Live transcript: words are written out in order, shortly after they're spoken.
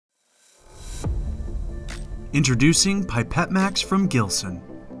Introducing PIPETMAX from Gilson.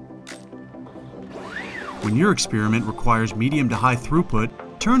 When your experiment requires medium to high throughput,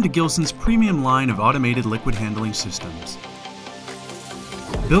 turn to Gilson's premium line of automated liquid handling systems.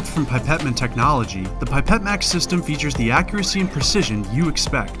 Built from pipettement technology, the PIPETMAX system features the accuracy and precision you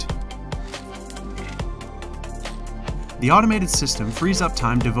expect. The automated system frees up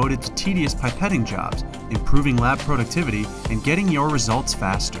time devoted to tedious pipetting jobs, improving lab productivity and getting your results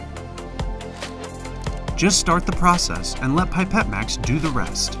faster. Just start the process and let PIPETMAX do the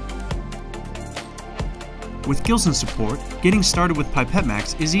rest. With Gilson support, getting started with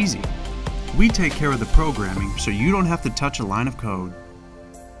PIPETMAX is easy. We take care of the programming so you don't have to touch a line of code.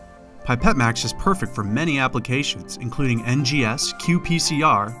 PIPETMAX is perfect for many applications, including NGS,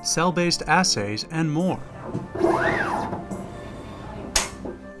 qPCR, cell-based assays, and more.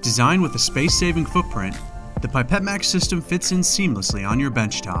 Designed with a space-saving footprint, the PIPETMAX system fits in seamlessly on your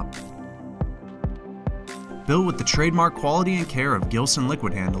benchtop. Built with the trademark quality and care of Gilson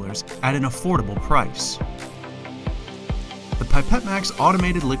liquid handlers at an affordable price. The PIPETMAX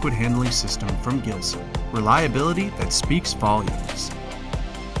automated liquid handling system from Gilson. Reliability that speaks volumes.